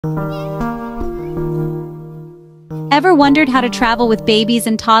Ever wondered how to travel with babies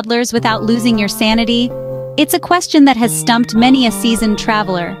and toddlers without losing your sanity? It's a question that has stumped many a seasoned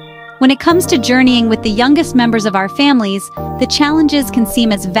traveler. When it comes to journeying with the youngest members of our families, the challenges can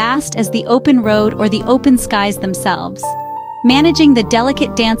seem as vast as the open road or the open skies themselves. Managing the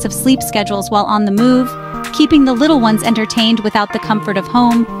delicate dance of sleep schedules while on the move, keeping the little ones entertained without the comfort of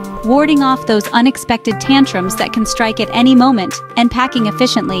home, warding off those unexpected tantrums that can strike at any moment, and packing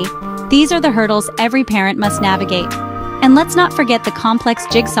efficiently, these are the hurdles every parent must navigate. And let's not forget the complex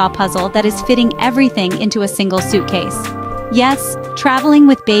jigsaw puzzle that is fitting everything into a single suitcase. Yes, traveling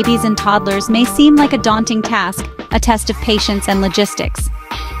with babies and toddlers may seem like a daunting task, a test of patience and logistics.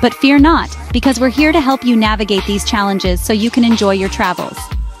 But fear not, because we're here to help you navigate these challenges so you can enjoy your travels.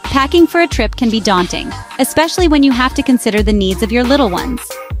 Packing for a trip can be daunting, especially when you have to consider the needs of your little ones.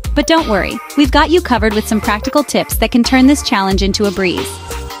 But don't worry, we've got you covered with some practical tips that can turn this challenge into a breeze.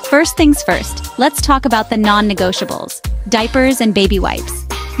 First things first, let's talk about the non-negotiables: diapers and baby wipes.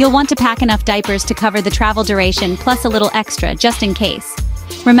 You'll want to pack enough diapers to cover the travel duration plus a little extra just in case.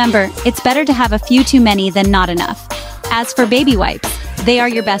 Remember, it's better to have a few too many than not enough. As for baby wipes, they are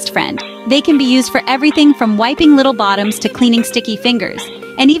your best friend. They can be used for everything from wiping little bottoms to cleaning sticky fingers,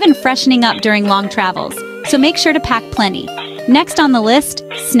 and even freshening up during long travels, so make sure to pack plenty. Next on the list,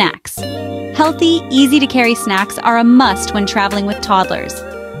 snacks. Healthy, easy-to-carry snacks are a must when traveling with toddlers.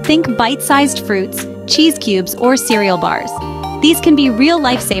 Think bite-sized fruits, cheese cubes, or cereal bars. These can be real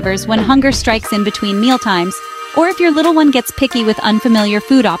lifesavers when hunger strikes in between mealtimes, or if your little one gets picky with unfamiliar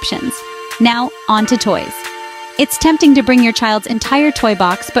food options. Now, on to toys. It's tempting to bring your child's entire toy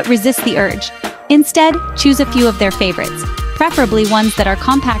box but resist the urge. Instead, choose a few of their favorites, preferably ones that are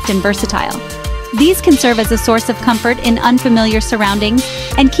compact and versatile. These can serve as a source of comfort in unfamiliar surroundings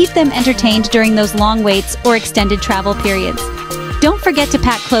and keep them entertained during those long waits or extended travel periods. Don't forget to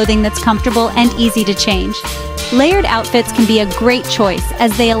pack clothing that's comfortable and easy to change. Layered outfits can be a great choice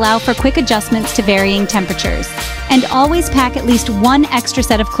as they allow for quick adjustments to varying temperatures. And always pack at least one extra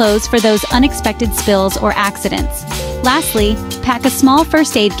set of clothes for those unexpected spills or accidents. Lastly, pack a small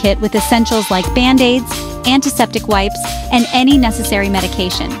first aid kit with essentials like Band-Aids, antiseptic wipes, and any necessary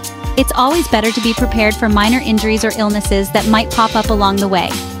medication. It's always better to be prepared for minor injuries or illnesses that might pop up along the way.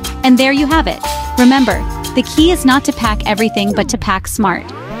 And there you have it. Remember, the key is not to pack everything but to pack smart.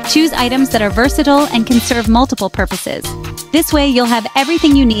 Choose items that are versatile and can serve multiple purposes. This way you'll have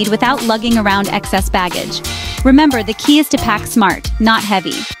everything you need without lugging around excess baggage. Remember, the key is to pack smart, not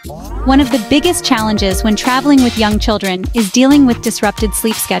heavy. One of the biggest challenges when traveling with young children is dealing with disrupted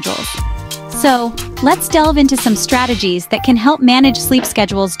sleep schedules. So, let's delve into some strategies that can help manage sleep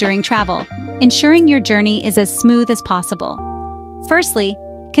schedules during travel, ensuring your journey is as smooth as possible. Firstly,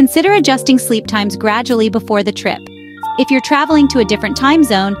 consider adjusting sleep times gradually before the trip. If you're traveling to a different time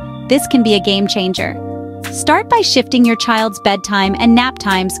zone, this can be a game changer. Start by shifting your child's bedtime and nap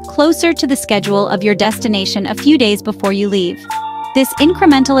times closer to the schedule of your destination a few days before you leave. This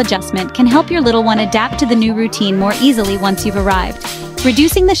incremental adjustment can help your little one adapt to the new routine more easily once you've arrived,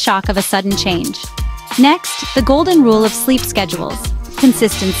 reducing the shock of a sudden change. Next, the golden rule of sleep schedules: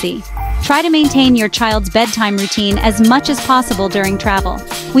 consistency. Try to maintain your child's bedtime routine as much as possible during travel.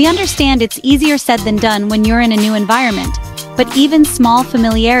 We understand it's easier said than done when you're in a new environment, but even small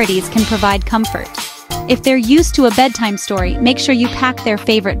familiarities can provide comfort. If they're used to a bedtime story, make sure you pack their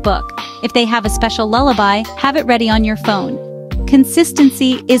favorite book. If they have a special lullaby, have it ready on your phone.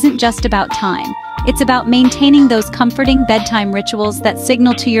 Consistency isn't just about time. It's about maintaining those comforting bedtime rituals that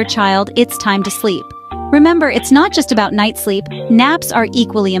signal to your child it's time to sleep. Remember, it's not just about night sleep. Naps are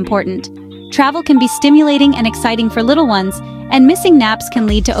equally important. Travel can be stimulating and exciting for little ones, and missing naps can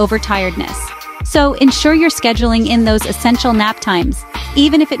lead to overtiredness. So ensure you're scheduling in those essential nap times,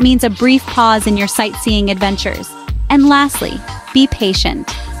 even if it means a brief pause in your sightseeing adventures. And lastly, be patient.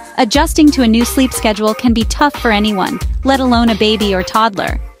 Adjusting to a new sleep schedule can be tough for anyone, let alone a baby or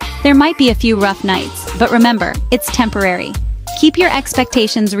toddler. There might be a few rough nights, but remember, it's temporary. Keep your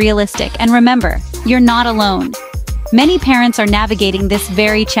expectations realistic, and remember, you're not alone. Many parents are navigating this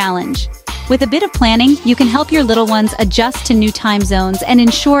very challenge. With a bit of planning, you can help your little ones adjust to new time zones and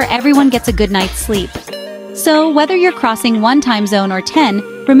ensure everyone gets a good night's sleep. So, whether you're crossing one time zone or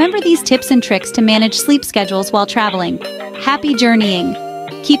 10, remember these tips and tricks to manage sleep schedules while traveling. Happy journeying!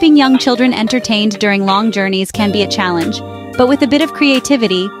 Keeping young children entertained during long journeys can be a challenge, but with a bit of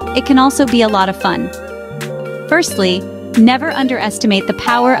creativity, it can also be a lot of fun. Firstly, never underestimate the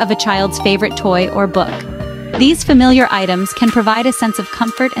power of a child's favorite toy or book. These familiar items can provide a sense of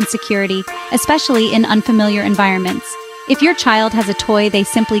comfort and security, especially in unfamiliar environments. If your child has a toy they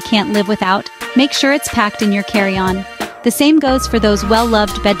simply can't live without, make sure it's packed in your carry-on. The same goes for those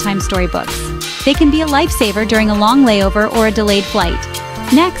well-loved bedtime storybooks. They can be a lifesaver during a long layover or a delayed flight.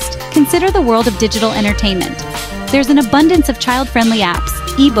 Next, consider the world of digital entertainment. There's an abundance of child-friendly apps,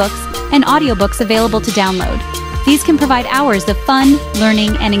 ebooks, and audiobooks available to download. These can provide hours of fun,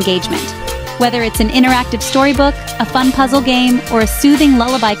 learning, and engagement. Whether it's an interactive storybook, a fun puzzle game, or a soothing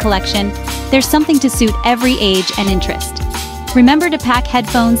lullaby collection, there's something to suit every age and interest. Remember to pack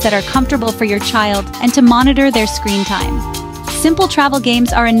headphones that are comfortable for your child and to monitor their screen time. Simple travel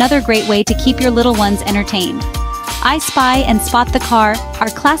games are another great way to keep your little ones entertained. I Spy and Spot the Car are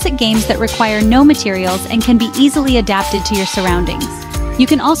classic games that require no materials and can be easily adapted to your surroundings. You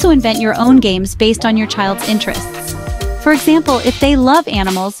can also invent your own games based on your child's interests. For example, if they love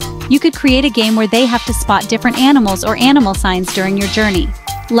animals, you could create a game where they have to spot different animals or animal signs during your journey.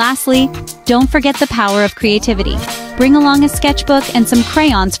 Lastly, don't forget the power of creativity. Bring along a sketchbook and some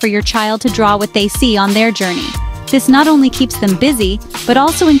crayons for your child to draw what they see on their journey. This not only keeps them busy, but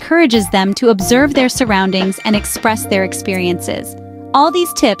also encourages them to observe their surroundings and express their experiences. All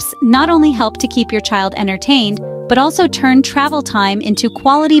these tips not only help to keep your child entertained, but also turn travel time into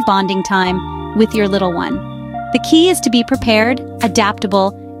quality bonding time with your little one. The key is to be prepared,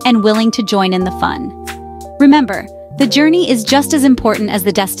 adaptable, and willing to join in the fun. Remember, the journey is just as important as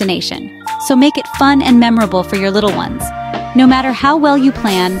the destination, so make it fun and memorable for your little ones. No matter how well you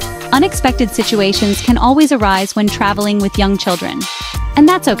plan, unexpected situations can always arise when traveling with young children. And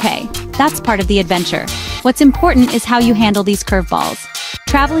that's okay. That's part of the adventure. What's important is how you handle these curveballs.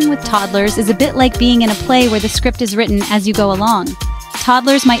 Traveling with toddlers is a bit like being in a play where the script is written as you go along.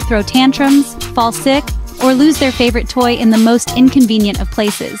 Toddlers might throw tantrums, fall sick, or lose their favorite toy in the most inconvenient of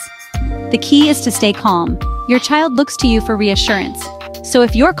places. The key is to stay calm. Your child looks to you for reassurance. So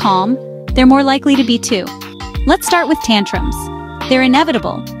if you're calm, they're more likely to be too. Let's start with tantrums. They're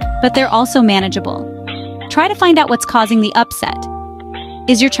inevitable, but they're also manageable. Try to find out what's causing the upset.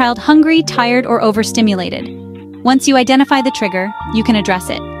 Is your child hungry, tired, or overstimulated? Once you identify the trigger, you can address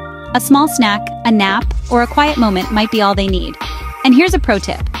it. A small snack, a nap, or a quiet moment might be all they need. And here's a pro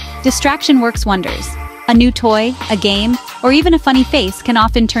tip. Distraction works wonders. A new toy, a game, or even a funny face can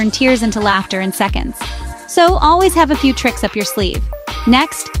often turn tears into laughter in seconds. So always have a few tricks up your sleeve.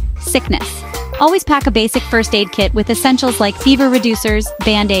 Next, sickness. Always pack a basic first aid kit with essentials like fever reducers,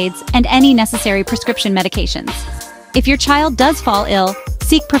 band-aids, and any necessary prescription medications. If your child does fall ill,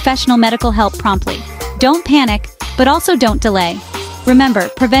 seek professional medical help promptly. Don't panic, but also don't delay. Remember,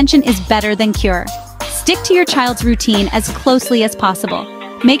 prevention is better than cure. Stick to your child's routine as closely as possible.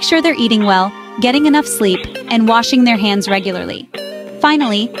 Make sure they're eating well, getting enough sleep, and washing their hands regularly.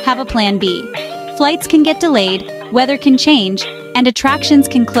 Finally, have a plan B. Flights can get delayed, weather can change, and attractions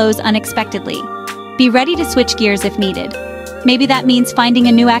can close unexpectedly. Be ready to switch gears if needed. Maybe that means finding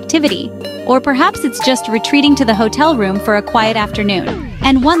a new activity, or perhaps it's just retreating to the hotel room for a quiet afternoon.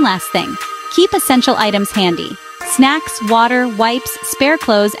 And one last thing, keep essential items handy. Snacks, water, wipes, spare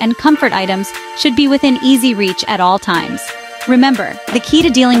clothes, and comfort items should be within easy reach at all times. Remember, the key to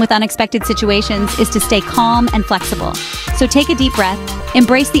dealing with unexpected situations is to stay calm and flexible. So take a deep breath,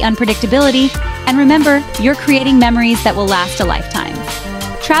 embrace the unpredictability, and remember, you're creating memories that will last a lifetime.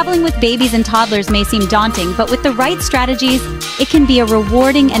 Traveling with babies and toddlers may seem daunting, but with the right strategies, it can be a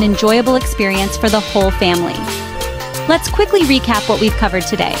rewarding and enjoyable experience for the whole family. Let's quickly recap what we've covered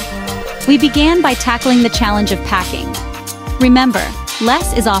today. We began by tackling the challenge of packing. Remember,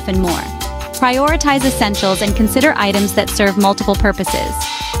 less is often more. Prioritize essentials and consider items that serve multiple purposes.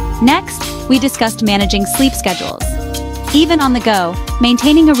 Next, we discussed managing sleep schedules. Even on the go,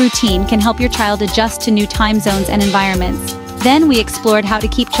 maintaining a routine can help your child adjust to new time zones and environments. Then we explored how to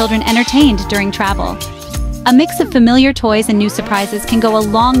keep children entertained during travel. A mix of familiar toys and new surprises can go a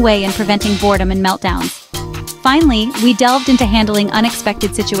long way in preventing boredom and meltdowns. Finally, we delved into handling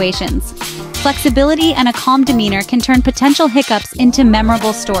unexpected situations. Flexibility and a calm demeanor can turn potential hiccups into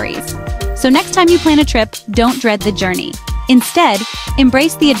memorable stories. So next time you plan a trip, don't dread the journey. Instead,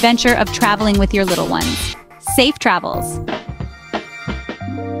 embrace the adventure of traveling with your little ones. Safe travels!